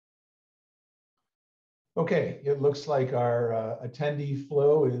Okay, it looks like our attendee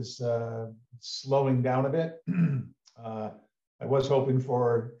flow is slowing down a bit. I was hoping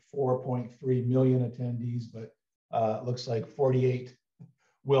for 4.3 million attendees, but it looks like 48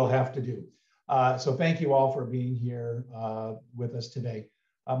 will have to do. So thank you all for being here with us today.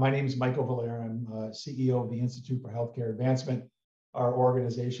 My name is Michael Valera. I'm CEO of the Institute for Healthcare Advancement. Our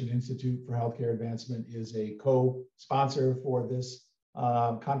organization, Institute for Healthcare Advancement, is a co-sponsor for this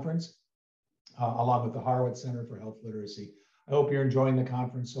conference, along with the Harvard Center for Health Literacy. I hope you're enjoying the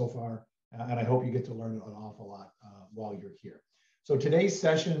conference so far, and I hope you get to learn an awful lot while you're here. So today's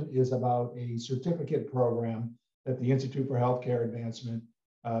session is about a certificate program that the Institute for Healthcare Advancement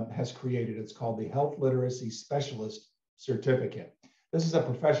has created. It's called the Health Literacy Specialist Certificate. This is a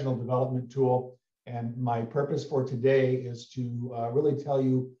professional development tool, and my purpose for today is to really tell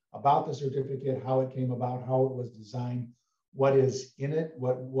you about the certificate, how it came about, how it was designed, what is in it,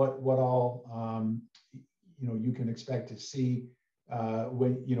 what all you can expect to see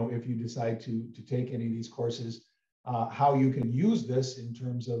when if you decide to take any of these courses, how you can use this in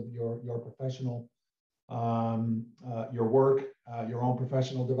terms of your professional your work, your own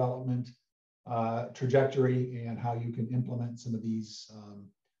professional development trajectory, and how you can implement some of these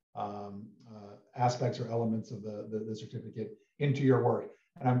aspects or elements of the certificate into your work.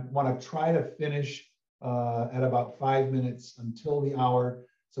 And I want to try to finish at about 5 minutes until the hour.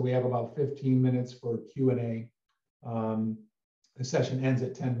 So we have about 15 minutes for Q&A. The session ends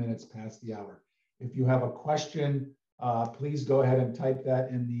at 10 minutes past the hour. If you have a question, please go ahead and type that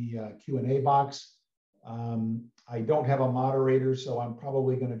in the Q&A box. I don't have a moderator, so I'm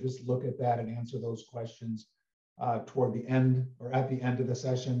probably going to just look at that and answer those questions toward the end or at the end of the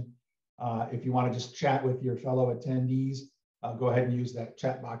session. If you want to just chat with your fellow attendees, go ahead and use that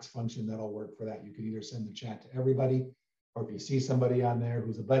chat box function. That'll work for that. You can either send the chat to everybody, or if you see somebody on there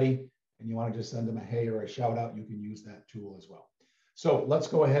who's a buddy and you want to just send them a hey or a shout out, you can use that tool as well. So let's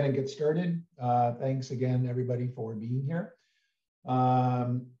go ahead and get started. Thanks again, everybody, for being here.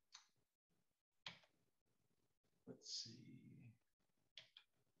 Let's see.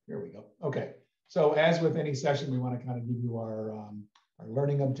 Here we go. Okay. So as with any session, we want to kind of give you our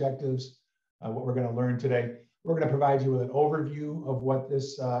learning objectives, what we're going to learn today. We're going to provide you with an overview of what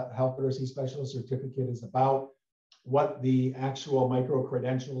this Health Literacy Specialist Certificate is about, what the actual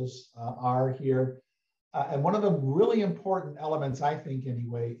micro-credentials are here. And one of the really important elements, I think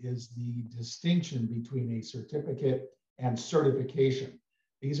anyway, is the distinction between a certificate and certification.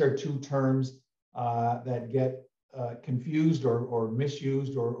 These are two terms that get confused or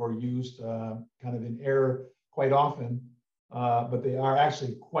misused or used kind of in error quite often, but they are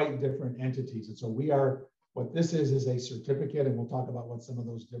actually quite different entities. And so what this is a certificate, and we'll talk about what some of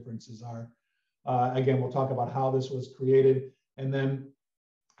those differences are. Again, we'll talk about how this was created, and then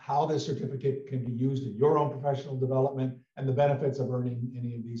how this certificate can be used in your own professional development and the benefits of earning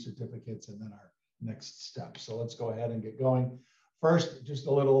any of these certificates, and then our next steps. So let's go ahead and get going. First, just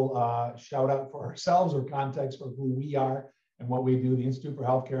a little shout out for ourselves or context for who we are and what we do. The Institute for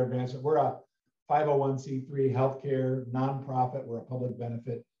Healthcare Advancement, we're a 501c3 healthcare nonprofit. We're a public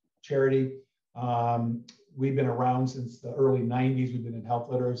benefit charity. We've been around since the early 90s. We've been in health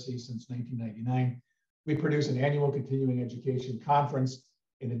literacy since 1999. We produce an annual continuing education conference.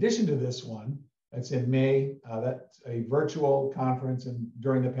 In addition to this one, that's in May. That's a virtual conference, and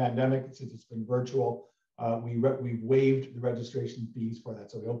during the pandemic, since it's been virtual, we've waived the registration fees for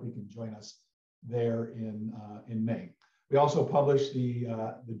that. So we hope you can join us there in May. We also publish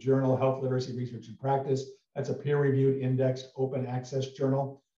the journal Health Literacy Research and Practice. That's a peer-reviewed, indexed, open access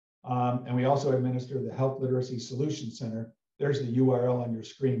journal. And we also administer the Health Literacy Solution Center. There's the URL on your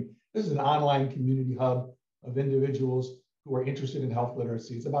screen. This is an online community hub of individuals who are interested in health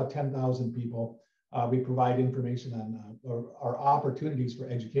literacy. It's about 10,000 people. We provide information on our opportunities for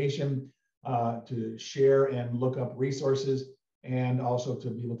education, to share and look up resources, and also to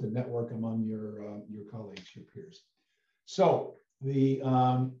be able to network among your colleagues, your peers. So the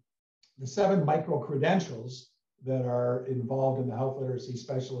 7 micro-credentials that are involved in the Health Literacy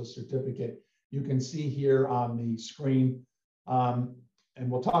Specialist Certificate, you can see here on the screen. And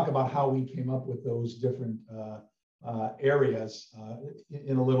we'll talk about how we came up with those different areas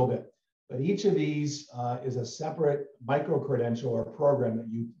in a little bit. But each of these is a separate micro-credential or program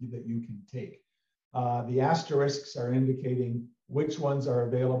that you can take. The asterisks are indicating which ones are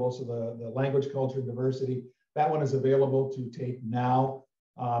available. So the language, culture, diversity, that one is available to take now.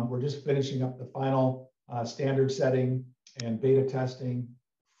 We're just finishing up the final standard setting and beta testing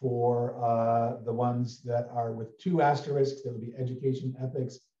for the ones that are with 2 asterisks. That would be education,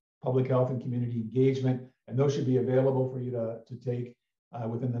 ethics, public health, and community engagement. And those should be available for you to take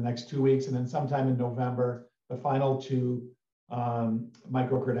within the next 2 weeks. And then sometime in November, the final two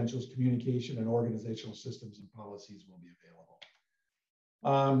micro-credentials, communication and organizational systems and policies will be available.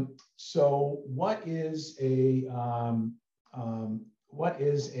 So what is an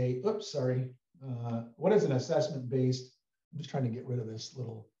assessment-based, I'm just trying to get rid of this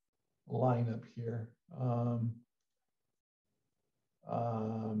little line up here.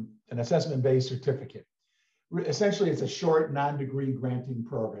 An assessment-based certificate. Essentially, it's a short non-degree granting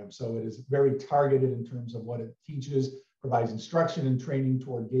program. So it is very targeted in terms of what it teaches, provides instruction and training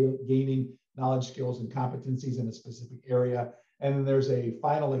toward gaining knowledge, skills, and competencies in a specific area. And then there's a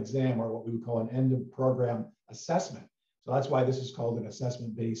final exam, or what we would call an end of program assessment. So that's why this is called an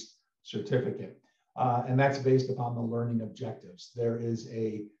assessment-based certificate. And that's based upon the learning objectives. There is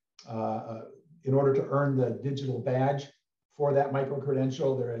in order to earn the digital badge for that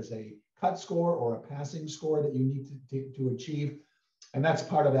micro-credential, there is a cut score or a passing score that you need to achieve. And that's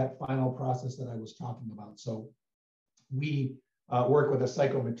part of that final process that I was talking about. So we work with a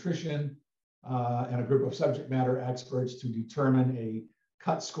psychometrician and a group of subject matter experts to determine a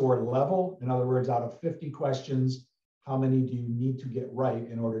cut score level. In other words, out of 50 questions, how many do you need to get right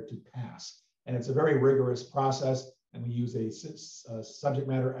in order to pass? And it's a very rigorous process. And we use a subject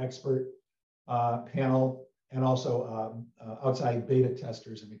matter expert panel and also outside beta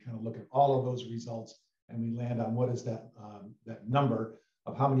testers. And we kind of look at all of those results and we land on what is that number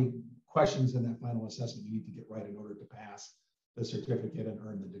of how many questions in that final assessment you need to get right in order to pass the certificate and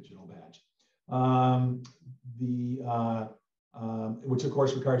earn the digital badge. Which of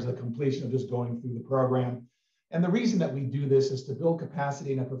course requires the completion of just going through the program. And the reason that we do this is to build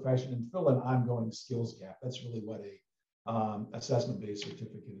capacity in a profession and fill an ongoing skills gap. That's really what a assessment-based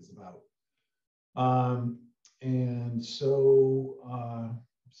certificate is about. And so,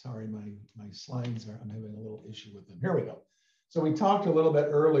 sorry, my slides I'm having a little issue with them. Here we go. So we talked a little bit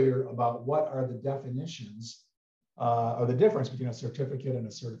earlier about what are the definitions or the difference between a certificate and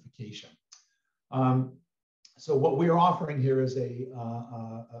a certification. So what we're offering here is a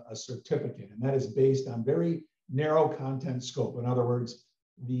certificate, and that is based on very narrow content scope. In other words,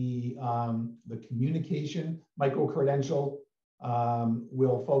 the communication micro-credential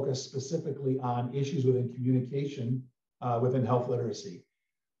will focus specifically on issues within communication within health literacy.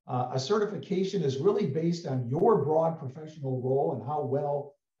 A certification is really based on your broad professional role and how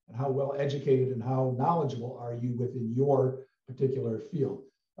well educated and how knowledgeable are you within your particular field.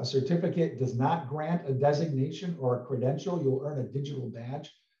 A certificate does not grant a designation or a credential. You'll earn a digital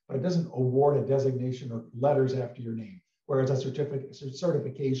badge, but it doesn't award a designation or letters after your name, whereas a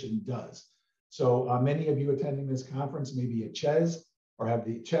certification does. So many of you attending this conference may be a CHES or have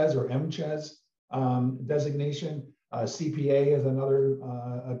the CHES or MCHES designation. CPA is another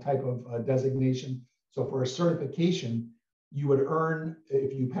type of designation. So for a certification, you would earn,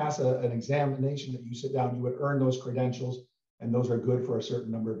 if you pass an examination that you sit down, you would earn those credentials, and those are good for a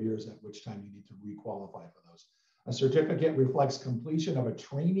certain number of years, at which time you need to requalify for those. A certificate reflects completion of a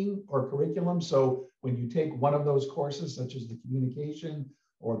training or curriculum. So when you take one of those courses, such as the communication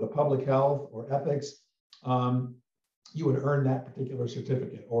or the public health or ethics, you would earn that particular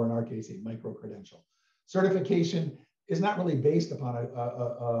certificate, or in our case, a micro-credential. Certification is not really based upon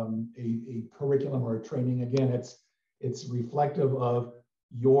a curriculum or a training. Again, it's reflective of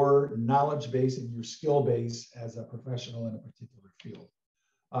your knowledge base and your skill base as a professional in a particular field.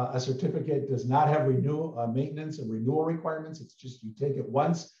 A certificate does not have maintenance and renewal requirements. It's just you take it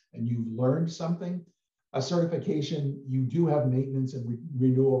once and you've learned something. A certification, you do have maintenance and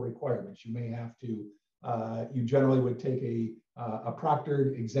renewal requirements. You may have to, you generally would take a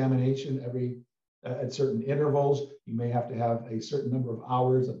proctored examination at certain intervals. You may have to have a certain number of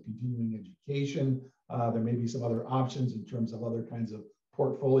hours of continuing education. There may be some other options in terms of other kinds of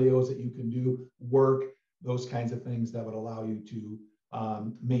portfolios that you can do, work, those kinds of things that would allow you to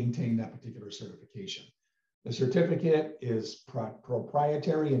maintain that particular certification. The certificate is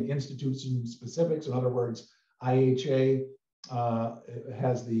proprietary and institution specific. So in other words, IHA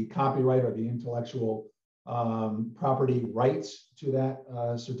has the copyright or the intellectual property rights to that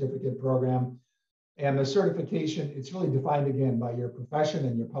certificate program. And the certification, it's really defined again by your profession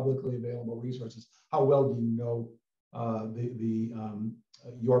and your publicly available resources. How well do you know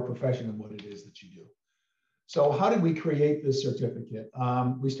your profession and what it is that you do? So how did we create this certificate?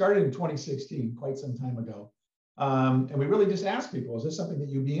 We started in 2016, quite some time ago. And we really just asked people, is this something that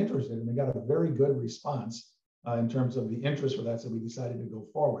you'd be interested in? And we got a very good response in terms of the interest for that. So we decided to go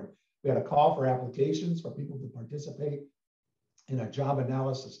forward. We had a call for applications for people to participate in a job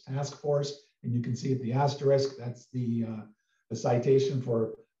analysis task force. And you can see at the asterisk, that's the citation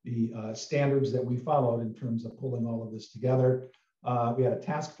for the standards that we followed in terms of pulling all of this together. We had a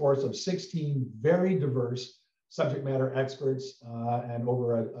task force of 16 very diverse subject matter experts, and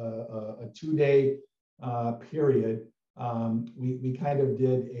over a 2-day period, we kind of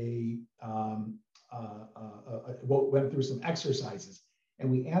did went through some exercises, and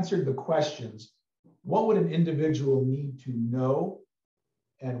we answered the questions: what would an individual need to know,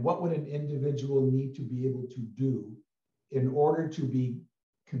 and what would an individual need to be able to do in order to be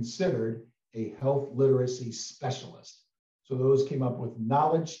considered a health literacy specialist? So those came up with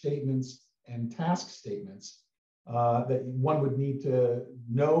knowledge statements and task statements that one would need to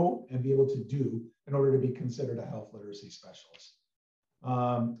know and be able to do in order to be considered a health literacy specialist.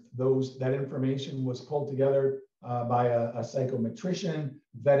 That information was pulled together by a psychometrician,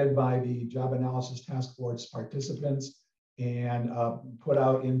 vetted by the job analysis task force participants, and put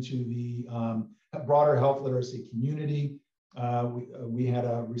out into the broader health literacy community. We had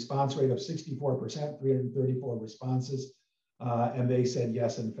a response rate of 64%, 334 responses. And they said,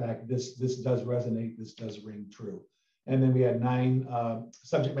 yes, in fact, this does resonate, this does ring true. And then we had 9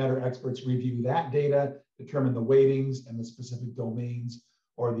 subject matter experts review that data, determine the weightings and the specific domains,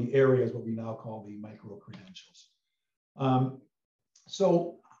 or the areas, what we now call the micro-credentials.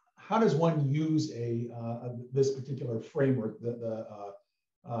 So how does one use this particular framework, the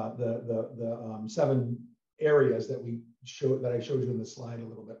 7 areas that I showed you in the slide a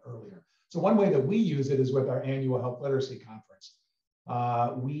little bit earlier? So one way that we use it is with our annual health literacy conference.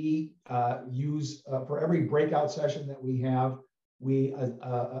 We use, for every breakout session that we have, we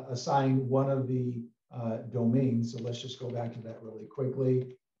assign one of the domains. So let's just go back to that really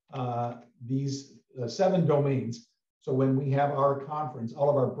quickly. These 7 domains. So when we have our conference, all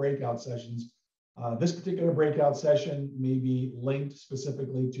of our breakout sessions, this particular breakout session may be linked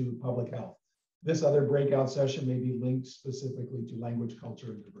specifically to public health. This other breakout session may be linked specifically to language,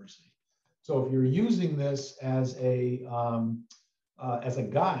 culture, and diversity. So if you're using this as a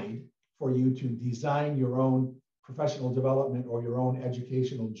guide for you to design your own professional development or your own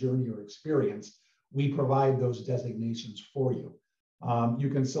educational journey or experience, we provide those designations for you. You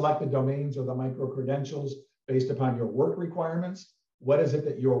can select the domains or the micro-credentials based upon your work requirements. What is it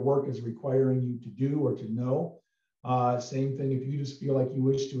that your work is requiring you to do or to know? Same thing if you just feel like you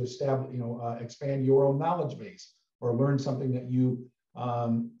wish to establish, expand your own knowledge base or learn something that you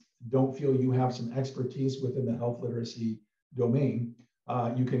don't feel you have some expertise within the health literacy domain,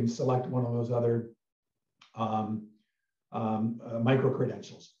 you can select one of those other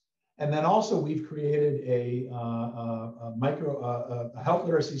micro-credentials. And then also we've created a health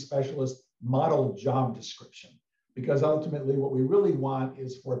literacy specialist model job description, because ultimately what we really want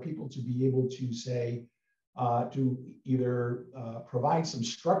is for people to be able to say, to either provide some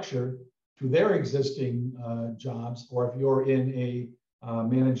structure to their existing jobs, or if you're in a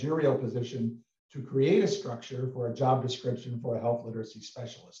managerial position, to create a structure for a job description for a health literacy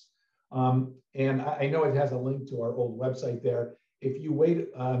specialist. And I know it has a link to our old website there. If you wait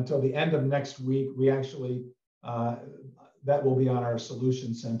until the end of next week, we actually, that will be on our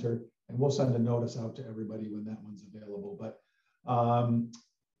Solution Center, and we'll send a notice out to everybody when that one's available. But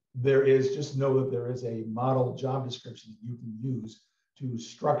there is, just know that there is a model job description that you can use to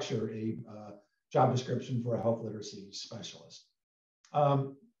structure a job description for a health literacy specialist.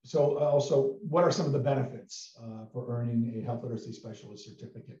 So also, what are some of the benefits for earning a health literacy specialist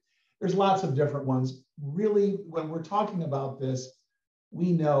certificate? There's lots of different ones. Really, when we're talking about this,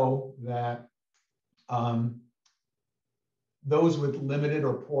 we know that those with limited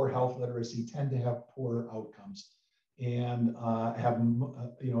or poor health literacy tend to have poorer outcomes and have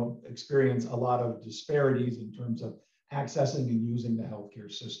experience a lot of disparities in terms of accessing and using the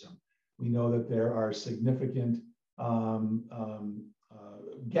healthcare system. We know that there are significant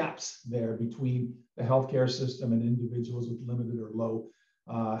gaps there between the healthcare system and individuals with limited or low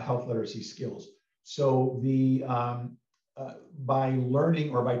health literacy skills. So by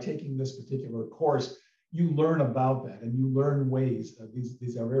learning or by taking this particular course, you learn about that, and you learn ways.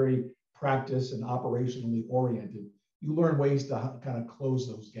 These are very practice and operationally oriented. You learn ways to kind of close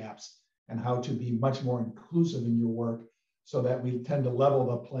those gaps and how to be much more inclusive in your work, so that we tend to level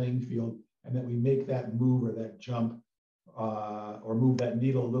the playing field and that we make that move or that jump or move that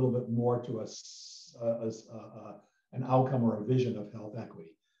needle a little bit more to an outcome or a vision of health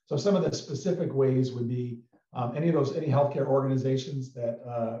equity. So some of the specific ways would be any healthcare organizations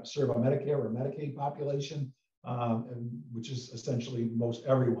that serve a Medicare or Medicaid population, which is essentially most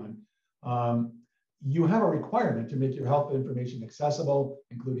everyone. You have a requirement to make your health information accessible,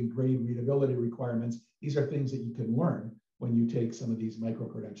 including grade readability requirements. These are things that you can learn when you take some of these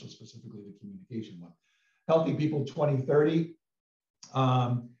micro-credentials, specifically the communication one. Healthy People 2030.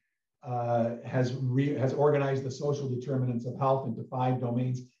 has organized the social determinants of health into 5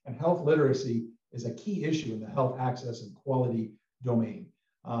 domains, and health literacy is a key issue in the health access and quality domain.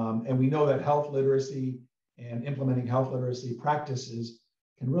 And we know that health literacy and implementing health literacy practices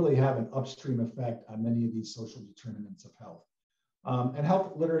can really have an upstream effect on many of these social determinants of health. And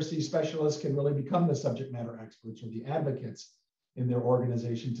health literacy specialists can really become the subject matter experts or the advocates in their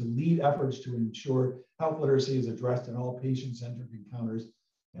organization to lead efforts to ensure health literacy is addressed in all patient-centered encounters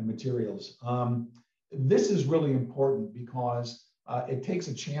and materials. This is really important because it takes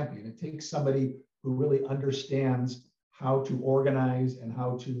a champion. It takes somebody who really understands how to organize and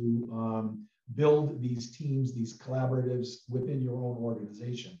how to build these teams, these collaboratives within your own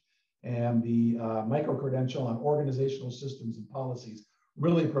organization. And the micro-credential on organizational systems and policies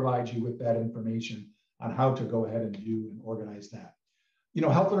really provides you with that information on how to go ahead and do and organize that. You know,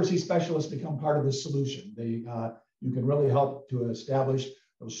 health literacy specialists become part of the solution. You can really help to establish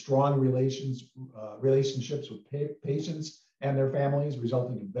those strong relationships with patients and their families,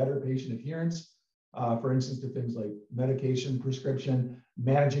 resulting in better patient adherence, for instance, to things like medication prescription,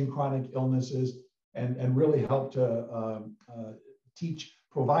 managing chronic illnesses, and really help to teach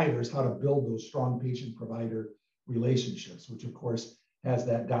providers how to build those strong patient-provider relationships, which of course has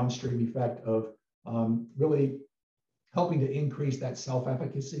that downstream effect of really helping to increase that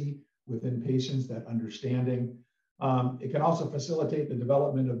self-efficacy within patients, that understanding. It can also facilitate the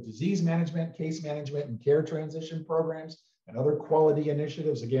development of disease management, case management, and care transition programs and other quality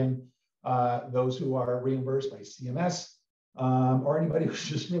initiatives. Again, those who are reimbursed by CMS or anybody who's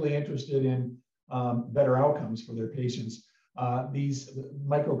just really interested in better outcomes for their patients. These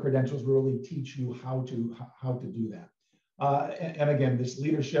micro-credentials really teach you how to do that. And again, this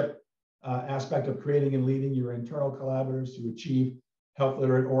leadership aspect of creating and leading your internal collaborators to achieve health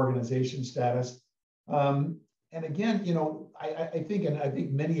literate organization status. And again, you know, I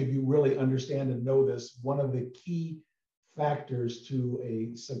think many of you really understand and know this. One of the key factors to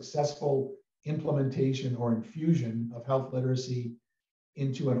a successful implementation or infusion of health literacy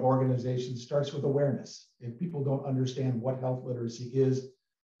into an organization starts with awareness. If people don't understand what health literacy is,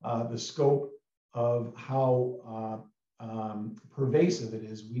 the scope of how pervasive it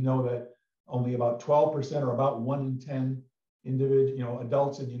is, we know that only about 12% or about 1 in 10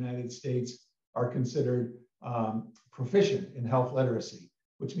 adults in the United States are considered proficient in health literacy,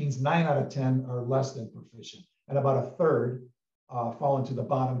 which means 9 out of 10 are less than proficient. And about a third fall into the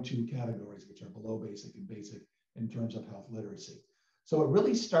bottom 2 categories, which are below basic and basic in terms of health literacy. So it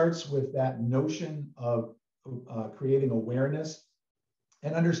really starts with that notion of creating awareness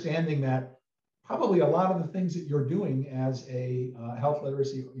and understanding that probably a lot of the things that you're doing as a health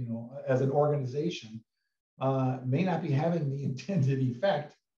literacy, as an organization, may not be having the intended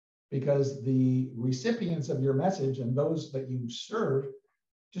effect, because the recipients of your message and those that you serve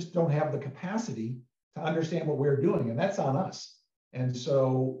just don't have the capacity to understand what we're doing, and that's on us. And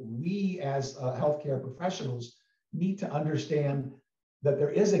so we as healthcare professionals need to understand that there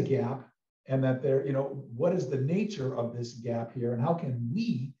is a gap, and that what is the nature of this gap here, and how can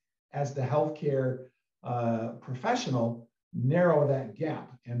we as the healthcare professional narrow that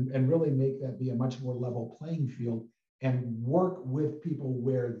gap and really make that be a much more level playing field, and work with people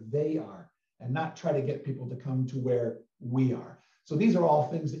where they are and not try to get people to come to where we are. So these are all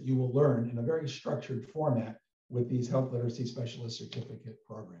things that you will learn in a very structured format with these health literacy specialist certificate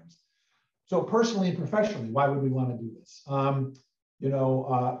programs. So personally and professionally, why would we want to do this?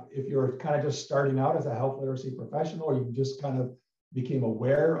 If you're kind of just starting out as a health literacy professional, or you just kind of became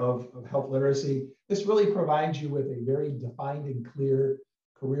aware of health literacy, this really provides you with a very defined and clear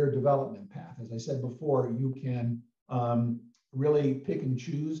career development path. As I said before, you can really pick and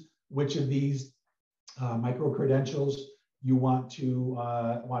choose which of these micro-credentials you want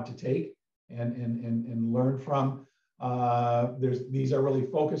to take and learn from. These are really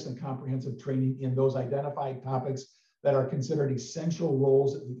focused and comprehensive training in those identified topics that are considered essential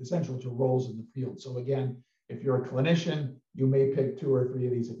to roles in the field. So again, if you're a clinician, you may pick 2 or 3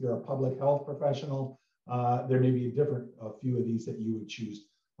 of these. If you're a public health professional, there may be a few of these that you would choose.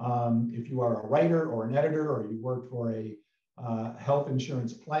 If you are a writer or an editor, or you work for a health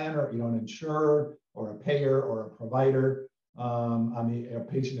insurance planner, an insurer or a payer or a provider on the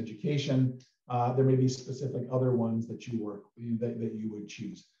patient education, there may be specific other ones that you would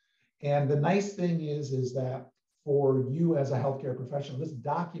choose. And the nice thing is that for you as a healthcare professional, this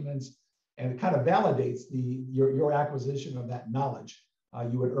documents and it kind of validates your acquisition of that knowledge.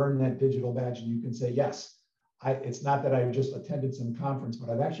 You would earn that digital badge, and you can say, yes, it's not that I've just attended some conference, but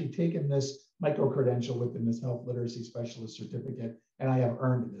I've actually taken this micro-credential within this health literacy specialist certificate, and I have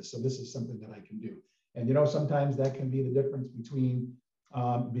earned this. So this is something that I can do. And sometimes that can be the difference between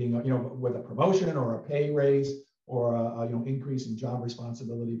being, with a promotion or a pay raise or a increase in job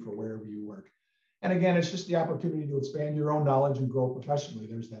responsibility for wherever you work. And again, it's just the opportunity to expand your own knowledge and grow professionally.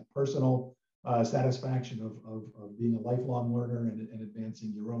 There's that personal satisfaction of being a lifelong learner and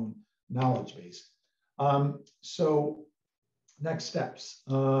advancing your own knowledge base. So next steps.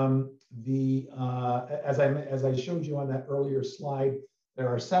 As I showed you on that earlier slide, there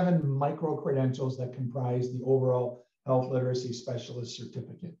are 7 micro-credentials that comprise the overall Health Literacy Specialist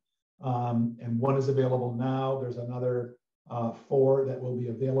Certificate. And 1 is available now. There's another 4 that will be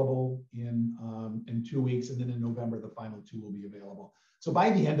available in 2 weeks, and then in November, the final 2 will be available. So by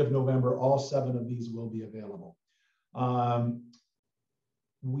the end of November, all 7 of these will be available.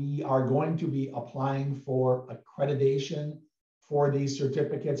 We are going to be applying for accreditation for these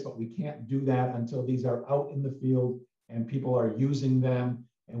certificates, but we can't do that until these are out in the field and people are using them,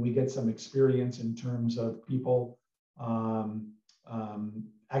 and we get some experience in terms of people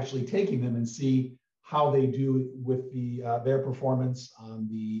actually taking them and see how they do with their performance on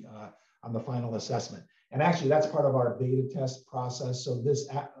the final assessment. And actually, that's part of our beta test process. So this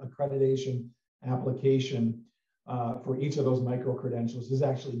accreditation application for each of those micro-credentials is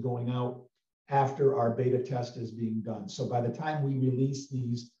actually going out after our beta test is being done. So by the time we release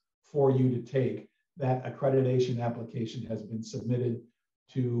these for you to take, that accreditation application has been submitted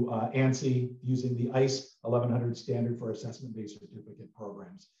to ANSI using the ICE 1100 standard for assessment-based certificate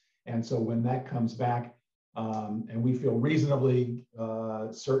programs. And so when that comes back, and we feel reasonably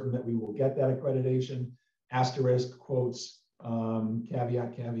certain that we will get that accreditation, asterisk, quotes,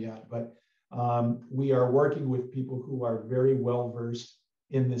 caveat, but we are working with people who are very well-versed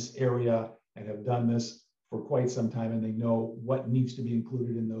in this area and have done this for quite some time, and they know what needs to be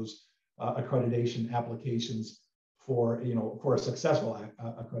included in those accreditation applications for a successful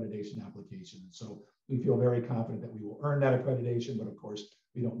accreditation application. So we feel very confident that we will earn that accreditation, but of course,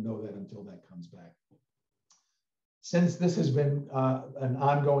 we don't know that until that comes back. Since this has been an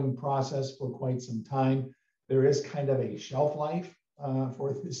ongoing process for quite some time, there is kind of a shelf life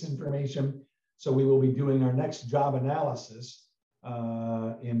for this information. So we will be doing our next job analysis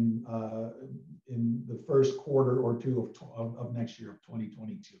in the first quarter or 2 of next year of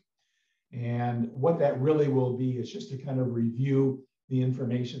 2022. And what that really will be is just to kind of review the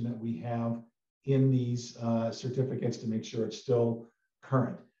information that we have in these certificates to make sure it's still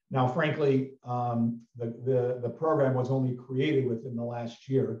current. Now, frankly, the program was only created within the last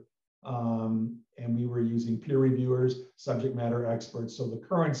year, and we were using peer reviewers, subject matter experts. So the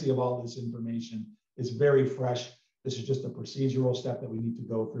currency of all this information is very fresh. This is just a procedural step that we need to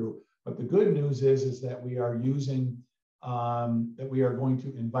go through. But the good news is that we are using, that we are going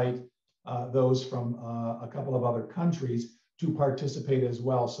to invite those from a couple of other countries to participate as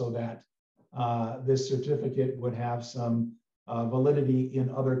well, so that this certificate would have some validity in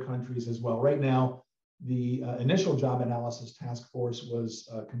other countries as well. Right now, the initial job analysis task force was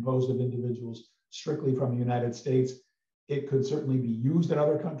composed of individuals strictly from the United States. It could certainly be used in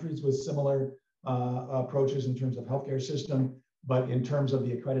other countries with similar approaches in terms of healthcare system, but in terms of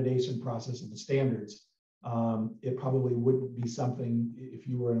the accreditation process and the standards, it probably wouldn't be something, if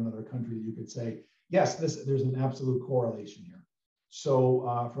you were in another country, that you could say, yes, there's an absolute correlation here.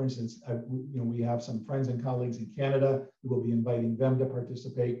 So, for instance, we have some friends and colleagues in Canada. We will be inviting them to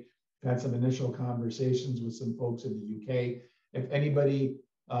participate. We've had some initial conversations with some folks in the UK. If anybody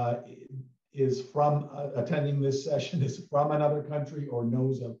is from attending this session, is from another country or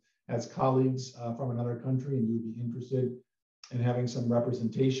has colleagues from another country, and you'd be interested in having some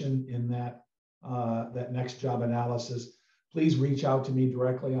representation in that next job analysis, please reach out to me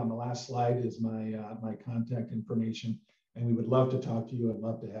directly. On the last slide is my contact information, and we would love to talk to you and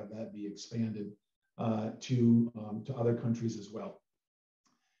love to have that be expanded to other countries as well.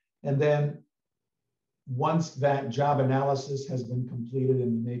 And then once that job analysis has been completed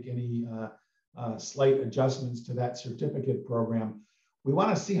and we make any slight adjustments to that certificate program, we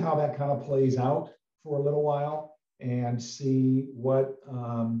want to see how that kind of plays out for a little while and see what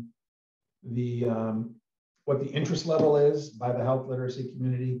the interest level is by the health literacy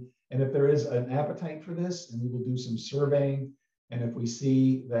community. And if there is an appetite for this, and we will do some surveying, and if we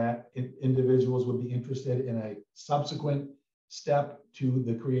see that individuals would be interested in a subsequent step to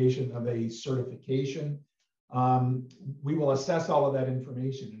the creation of a certification, we will assess all of that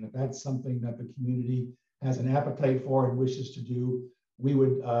information. And if that's something that the community has an appetite for and wishes to do, we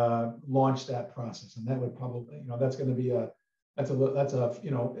would launch that process. And that would probably, that's going to be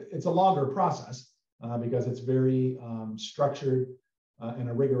it's a longer process because it's very structured and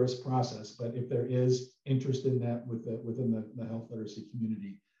a rigorous process. But if there is interest in that within the health literacy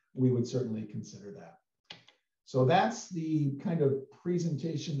community, we would certainly consider that. So that's the kind of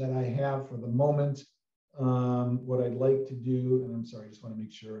presentation that I have for the moment. What I'd like to do, and I'm sorry, I just want to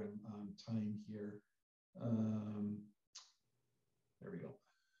make sure I'm on time here. There we go.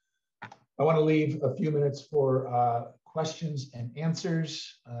 I want to leave a few minutes for questions and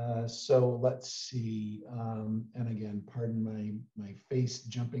answers. So let's see. And again, pardon my face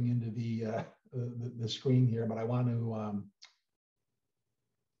jumping into the screen here, but I want to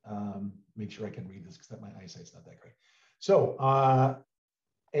make sure I can read this because my eyesight's not that great. So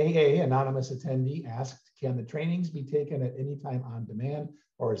AA, anonymous attendee, asked, can the trainings be taken at any time on demand,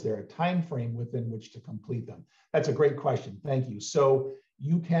 or is there a time frame within which to complete them? That's a great question. Thank you. So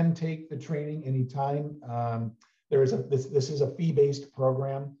you can take the training anytime. There is this is a fee-based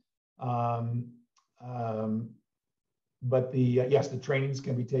program, but yes, the trainings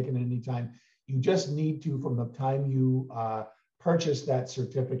can be taken at any time. You just need to, from the time you purchase that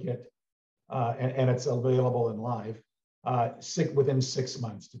certificate, and it's available in live, within 6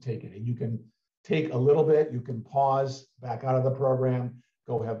 months to take it. And you can take a little bit, you can pause, back out of the program,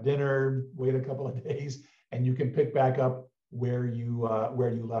 go have dinner, wait a couple of days, and you can pick back up where you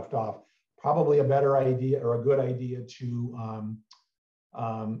left off. Probably a better idea or a good idea to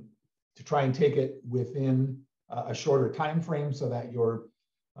try and take it within a shorter time frame so that your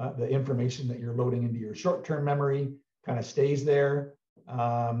the information that you're loading into your short-term memory kind of stays there,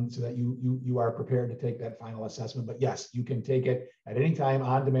 so that you are prepared to take that final assessment. But yes, you can take it at any time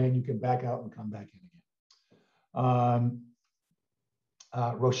on demand. You can back out and come back in again.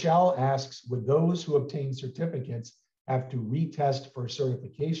 Rochelle asks, would those who obtain certificates have to retest for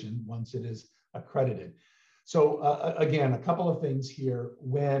certification once it is accredited? So again, a couple of things here.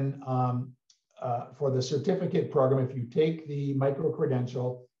 When for the certificate program, if you take the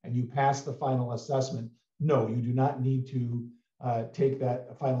micro-credential and you pass the final assessment, no, you do not need to take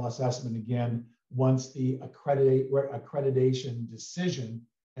that final assessment again once the accreditation decision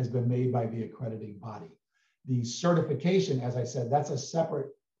has been made by the accrediting body. The certification, as I said, that's a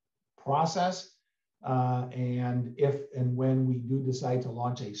separate process. And if and when we do decide to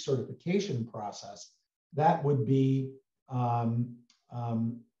launch a certification process, that would be,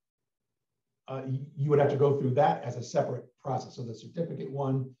 you would have to go through that as a separate process. So the certificate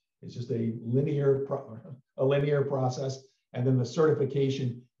one is just a linear process. And then the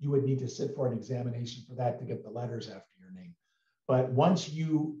certification, you would need to sit for an examination for that to get the letters after your name. But once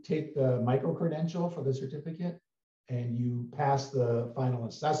you take the micro-credential for the certificate and you pass the final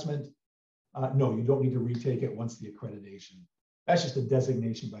assessment, no, you don't need to retake it once the accreditation. That's just a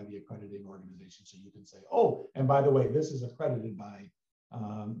designation by the accrediting organization. So you can say, oh, and by the way, this is accredited by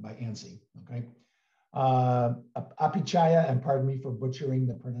ANSI, okay? Apichaya, and pardon me for butchering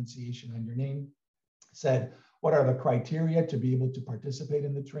the pronunciation on your name, said, what are the criteria to be able to participate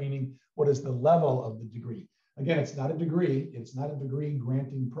in the training? What is the level of the degree? Again, it's not a degree. It's not a degree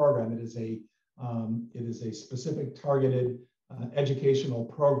granting program. It is a specific targeted educational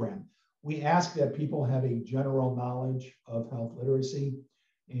program. We ask that people have a general knowledge of health literacy.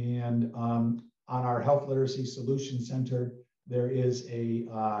 And on our Health Literacy Solution Center, there is a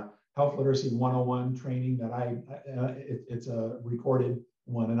Health Literacy 101 training that it's a recorded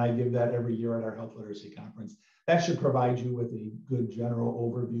one, and I give that every year at our Health Literacy Conference. That should provide you with a good general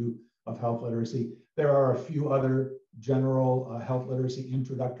overview of health literacy. There are a few other general health literacy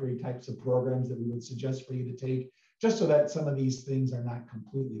introductory types of programs that we would suggest for you to take, just so that some of these things are not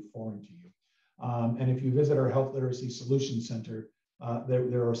completely foreign to you. And if you visit our Health Literacy Solution Center,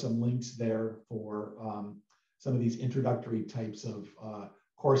 there are some links there for some of these introductory types of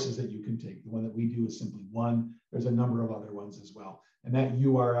courses that you can take. The one that we do is simply one. There's a number of other ones as well. And that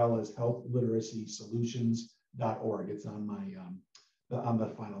URL is healthliteracysolutions.org. It's on my on the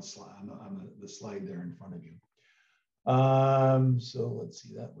final slide, on the slide there in front of you. So let's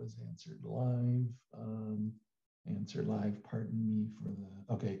see, that was answered live. Pardon me for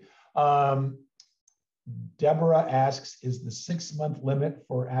the, okay. Deborah asks, is the 6-month limit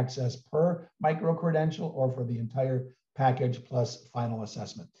for access per micro-credential or for the entire package plus final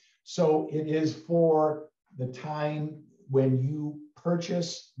assessment? So it is for the time when you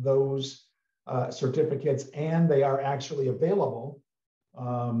purchase those certificates and they are actually available.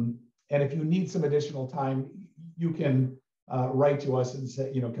 And if you need some additional time, you can write to us and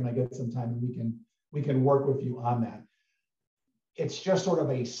say, can I get some time? And we can work with you on that. It's just sort of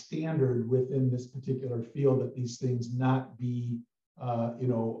a standard within this particular field that these things not be,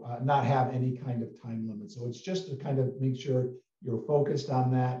 not have any kind of time limit. So it's just to kind of make sure you're focused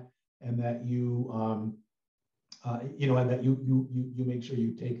on that, and that you, and that you make sure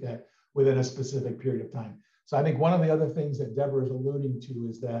you take that within a specific period of time. So I think one of the other things that Deborah is alluding to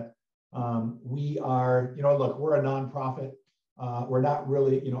is that We are, look, we're a nonprofit. We're not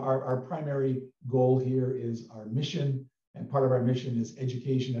really, our primary goal here is our mission, and part of our mission is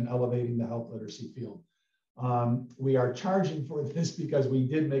education and elevating the health literacy field. We are charging for this because we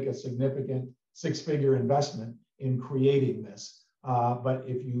did make a significant six-figure investment in creating this. But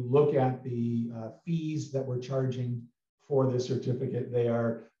if you look at the fees that we're charging for this certificate, they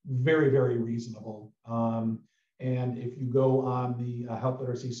are very, very reasonable. And if you go on the Health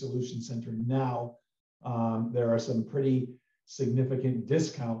Literacy Solutions Center now, there are some pretty significant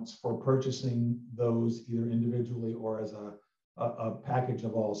discounts for purchasing those either individually or as a package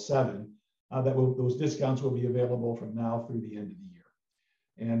of all 7. Those discounts will be available from now through the end of the year.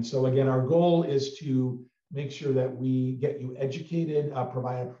 And so again, our goal is to make sure that we get you educated,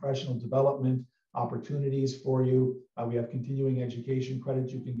 provide professional development opportunities for you. We have continuing education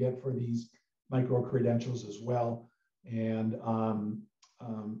credits you can get for these micro credentials as well. And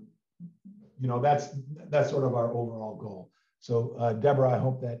that's sort of our overall goal. So Deborah, I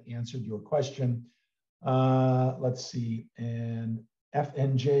hope that answered your question. Let's see, and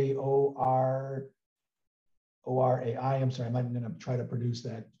FNJORAI, I'm sorry, I'm not going to try to pronounce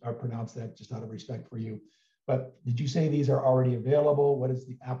that just out of respect for you. But did you say these are already available? What is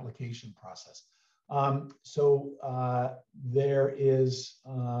the application process? There is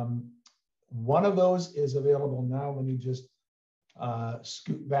one of those is available now. Let me just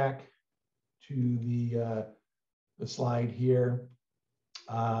scoot back to the slide here.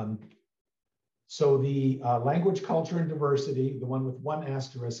 So the language, culture, and diversity, the one with 1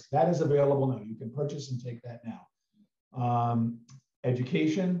 asterisk, that is available now. You can purchase and take that now.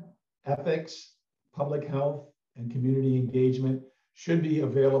 Education, ethics, public health, and community engagement should be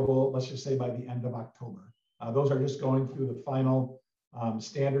available, let's just say by the end of October. Those are just going through the final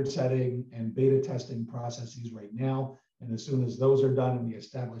standard setting and beta testing processes right now. And as soon as those are done and we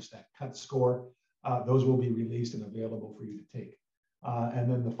establish that cut score, those will be released and available for you to take. And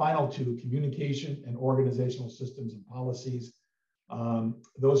then the final 2, communication and organizational systems and policies,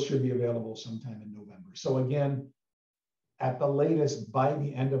 those should be available sometime in November. So again, at the latest, by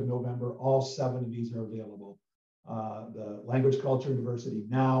the end of November, all 7 of these are available. The language, culture, and diversity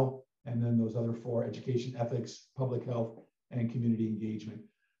now, and then those other 4, education, ethics, public health, and community engagement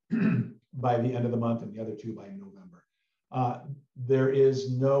by the end of the month, and the other 2 by November. There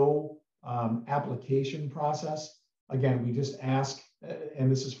is no application process. Again, we just ask,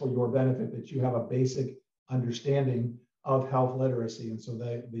 and this is for your benefit, that you have a basic understanding of health literacy. And so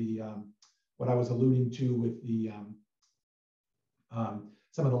what I was alluding to with the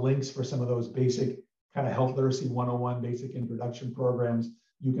some of the links for some of those basic kind of health literacy 101 basic introduction programs,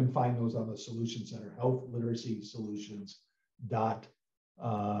 you can find those on the Solution Center,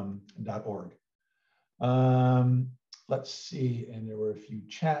 healthliteracysolutions.org. Let's see, and there were a few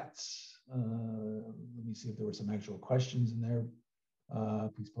chats. Let me see if there were some actual questions in there.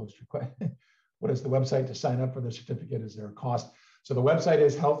 Please post your question. What is the website to sign up for the certificate? Is there a cost? So the website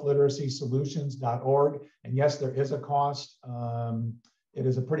is healthliteracysolutions.org. And yes, there is a cost. It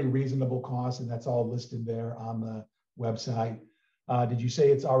is a pretty reasonable cost, and that's all listed there on the website. Did you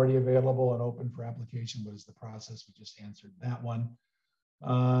say it's already available and open for application? What is the process? We just answered that one.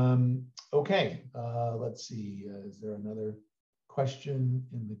 Okay, let's see. Is there another question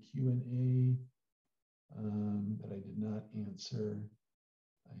in the Q&A that I did not answer?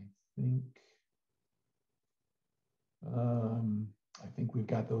 I think we've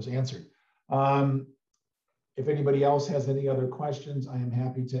got those answered. If anybody else has any other questions, I am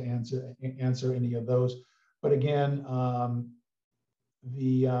happy to answer any of those. But again,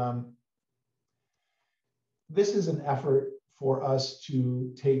 this is an effort for us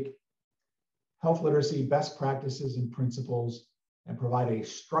to take health literacy best practices and principles and provide a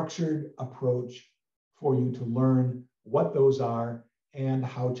structured approach for you to learn what those are and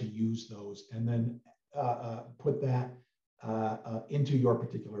how to use those, and then put that into your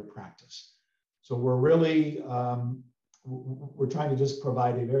particular practice. So we're really, we're trying to just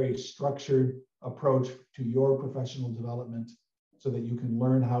provide a very structured approach to your professional development so that you can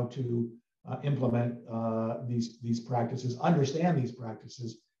learn how to implement these practices, understand these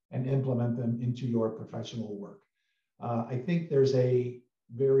practices, and implement them into your professional work. I think there's a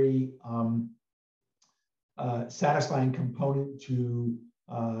very satisfying component to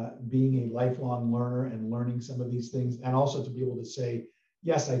being a lifelong learner and learning some of these things, and also to be able to say,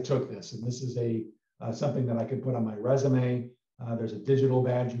 yes, I took this, and this is something that I could put on my resume. There's a digital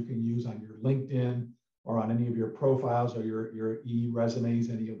badge you can use on your LinkedIn or on any of your profiles or your e-resumes,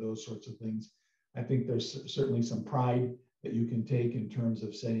 any of those sorts of things. I think there's certainly some pride that you can take in terms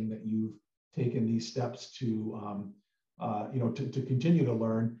of saying that you've taken these steps to, to continue to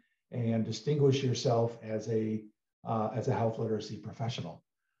learn. and distinguish yourself as a health literacy professional.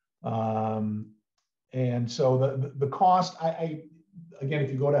 And so the cost, again,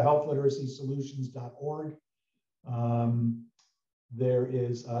 if you go to healthliteracysolutions.org, there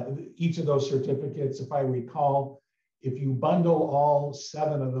is each of those certificates, if I recall, if you bundle all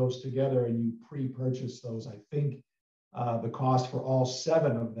 7 of those together and you pre-purchase those, I think the cost for all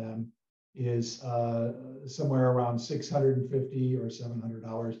 7 of them is somewhere around $650 or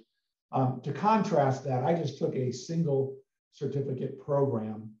 $700. To contrast that, I just took a single certificate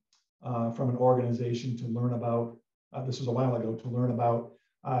program from an organization to learn about, this was a while ago, to learn about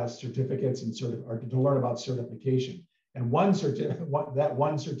certificates and to learn about certification. And that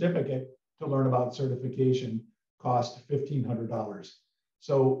one certificate to learn about certification cost $1,500.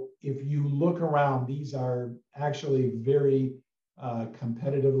 So if you look around, these are actually very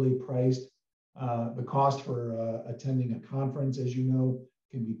competitively priced. The cost for attending a conference, as you know,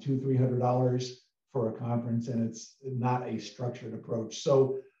 can be $200–300 for a conference, and it's not a structured approach.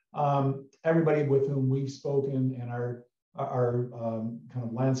 So everybody with whom we've spoken and our kind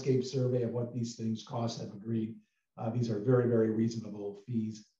of landscape survey of what these things cost have agreed. These are very, very reasonable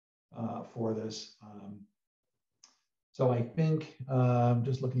fees for this. So I think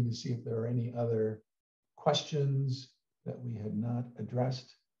just looking to see if there are any other questions that we had not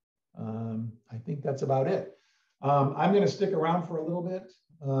addressed. I think that's about it. I'm going to stick around for a little bit.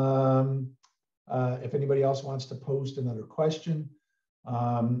 If anybody else wants to post another question.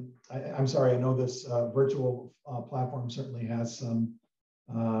 I'm sorry, I know this virtual platform certainly has some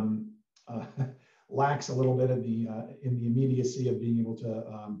lacks a little bit in the immediacy of being able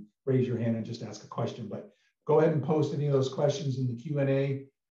to raise your hand and just ask a question. But go ahead and post any of those questions in the Q&A.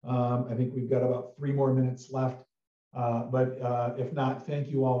 I think we've got about 3 more minutes left. But if not, thank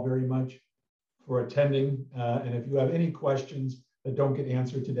you all very much for attending. And if you have any questions that don't get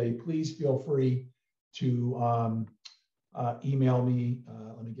answered today, please feel free to email me.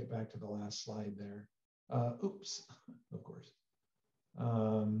 Let me get back to the last slide there. Oops, of course.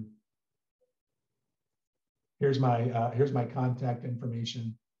 Here's my contact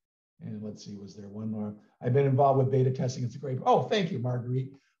information. And let's see, was there one more? I've been involved with beta testing. It's a great, oh, thank you,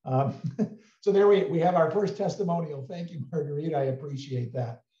 Marguerite. So there we have our first testimonial. Thank you, Marguerite. I appreciate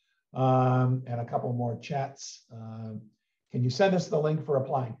that. And a couple more chats. Can you send us the link for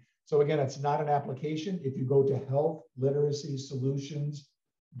applying? So again, it's not an application. If you go to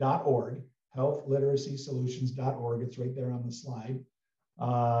healthliteracysolutions.org, healthliteracysolutions.org, it's right there on the slide.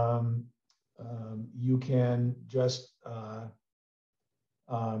 You can just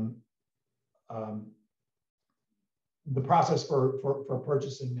the process for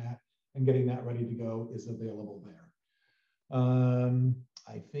purchasing that and getting that ready to go is available there.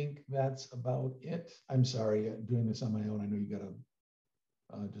 I think that's about it. I'm sorry, doing this on my own. I know you got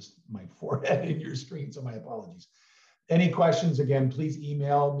just my forehead in your screen, so my apologies. Any questions, again, please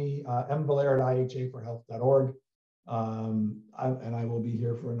email me, mvaler@ihaforhealth.org. And I will be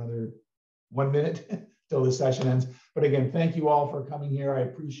here for another 1 minute till the session ends. But again, thank you all for coming here. I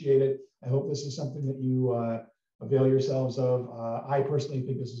appreciate it. I hope this is something that you avail yourselves of. I personally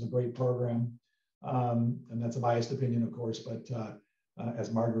think this is a great program. And that's a biased opinion, of course, but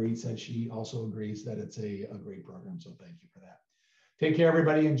as Marguerite said, she also agrees that it's a great program. So thank you for that. Take care,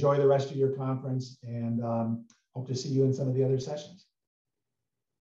 everybody. Enjoy the rest of your conference, and hope to see you in some of the other sessions.